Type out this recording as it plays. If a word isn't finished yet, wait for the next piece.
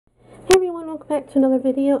welcome back to another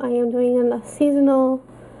video. I am doing a seasonal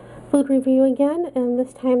food review again, and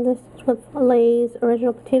this time this is with Lay's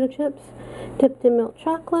original potato chips dipped in milk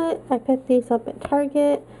chocolate. I picked these up at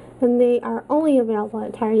Target, and they are only available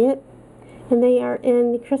at Target, and they are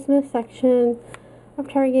in the Christmas section of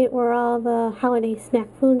Target where all the holiday snack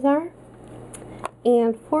foods are.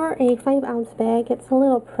 And for a 5-ounce bag, it's a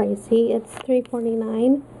little pricey. It's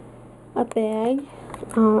 $3.49 a bag.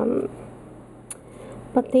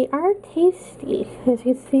 But they are tasty. As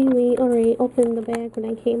you see, we already opened the bag when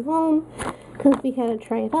I came home because we had to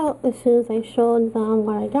try it out as soon as I showed them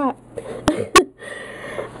what I got.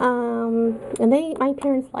 And my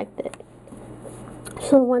parents liked it.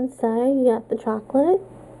 So one side you got the chocolate,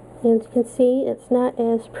 and as you can see, it's not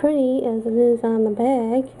as pretty as it is on the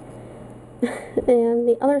bag. And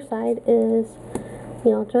the other side is,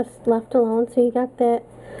 just left alone. So you got that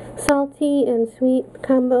salty and sweet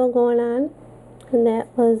combo going on. And that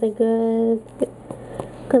was a good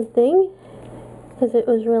thing, because it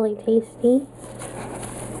was really tasty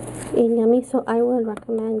and yummy, so I would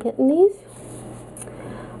recommend getting these.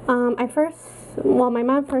 My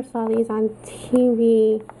mom first saw these on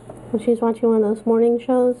TV when she was watching one of those morning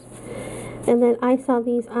shows, and then I saw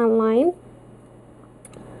these online,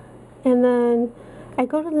 and then I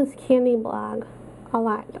go to this candy blog a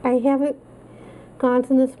lot. I haven't gone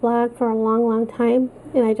to this blog for a long time,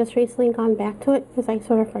 and I just recently gone back to it because I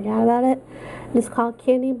sort of forgot about it. It's called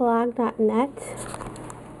candyblog.net.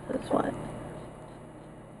 That's what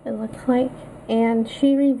it looks like, and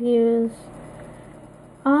she reviews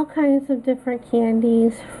all kinds of different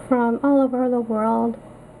candies from all over the world,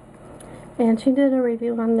 and she did a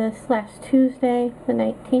review on this last Tuesday, the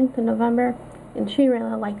 19th of November, and she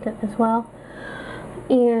really liked it as well.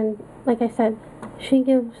 And like I said, she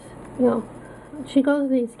gives, she goes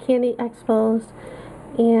to these candy expos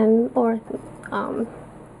and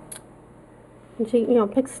she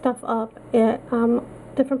picks stuff up at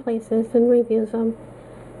different places and reviews them,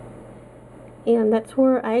 and that's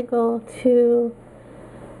where I go to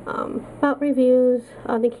about reviews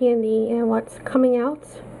of the candy and what's coming out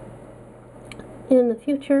in the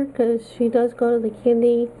future, because she does go to the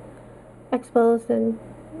candy expos and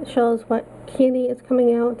shows what candy is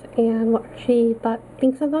coming out and what she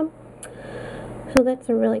thinks of them. So that's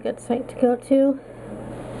a really good site to go to.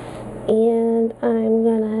 And I'm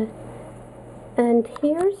gonna end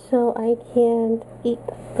here so I can eat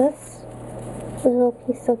this little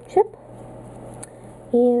piece of chip.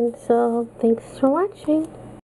 And so thanks for watching.